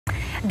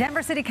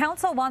Denver City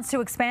Council wants to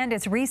expand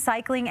its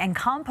recycling and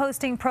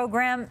composting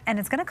program, and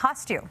it's going to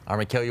cost you. Our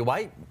Mikaela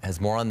White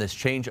has more on this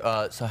change.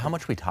 So how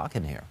much are we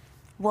talking here?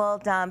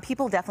 Well,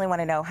 people definitely want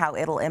to know how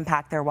it'll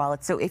impact their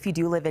wallets. So if you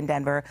do live in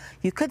Denver,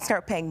 you could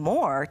start paying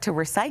more to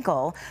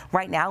recycle.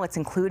 Right now, it's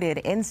included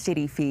in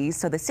city fees.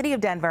 So the city of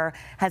Denver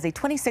has a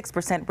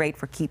 26% rate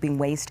for keeping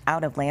waste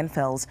out of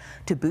landfills.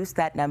 To boost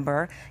that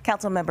number,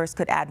 council members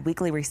could add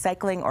weekly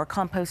recycling or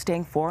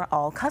composting for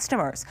all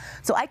customers.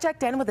 So I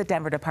checked in with the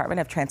Denver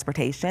Department of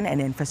Transportation and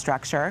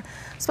Infrastructure.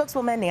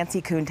 Spokeswoman Nancy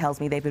Kuhn tells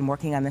me they've been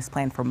working on this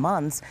plan for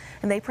months,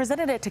 and they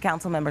presented it to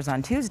council members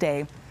on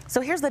Tuesday. So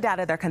here's the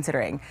data they're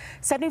considering.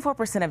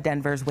 74% of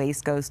Denver's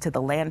waste goes to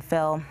the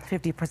landfill,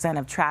 50%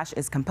 of trash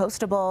is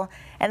compostable,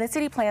 and the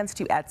city plans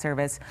to add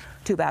service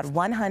to about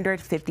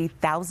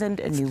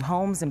 150,000 new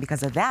homes, and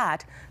because of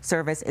that,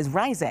 service is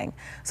rising.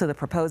 So the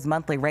proposed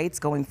monthly rates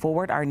going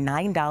forward are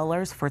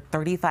 $9 for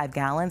 35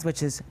 gallons,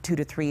 which is 2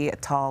 to 3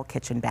 tall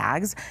kitchen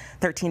bags,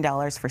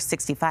 $13 for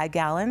 65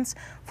 gallons,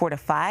 4 to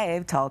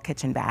 5 tall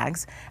kitchen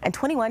bags, and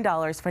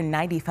 $21 for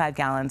 95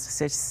 gallons,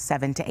 so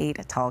 7 to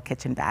 8 tall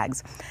kitchen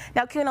bags.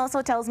 Now, Kuhn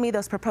also tells me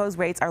those proposed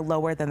rates are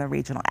lower than the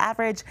regional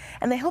average,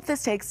 and they hope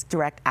this takes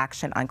direct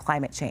action on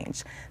climate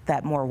change.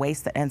 That more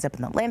waste that ends up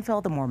in the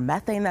landfill, the more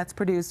methane that's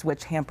produced,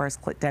 which hampers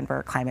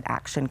Denver climate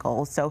action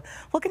goals. So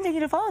we'll continue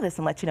to follow this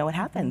and let you know what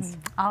happens.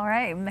 All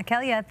right,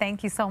 Mikaela,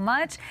 thank you so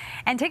much.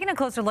 And taking a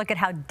closer look at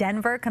how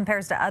Denver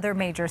compares to other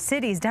major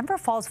cities, Denver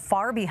falls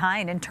far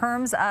behind in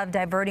terms of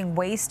diverting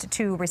waste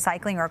to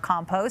recycling or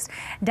compost.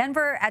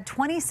 Denver at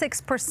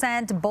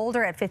 26%,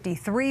 Boulder at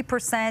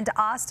 53%,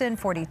 Austin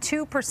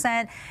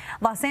 42%.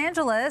 Los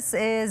Angeles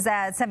is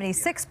at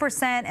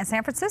 76%, and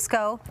San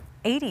Francisco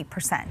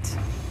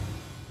 80%.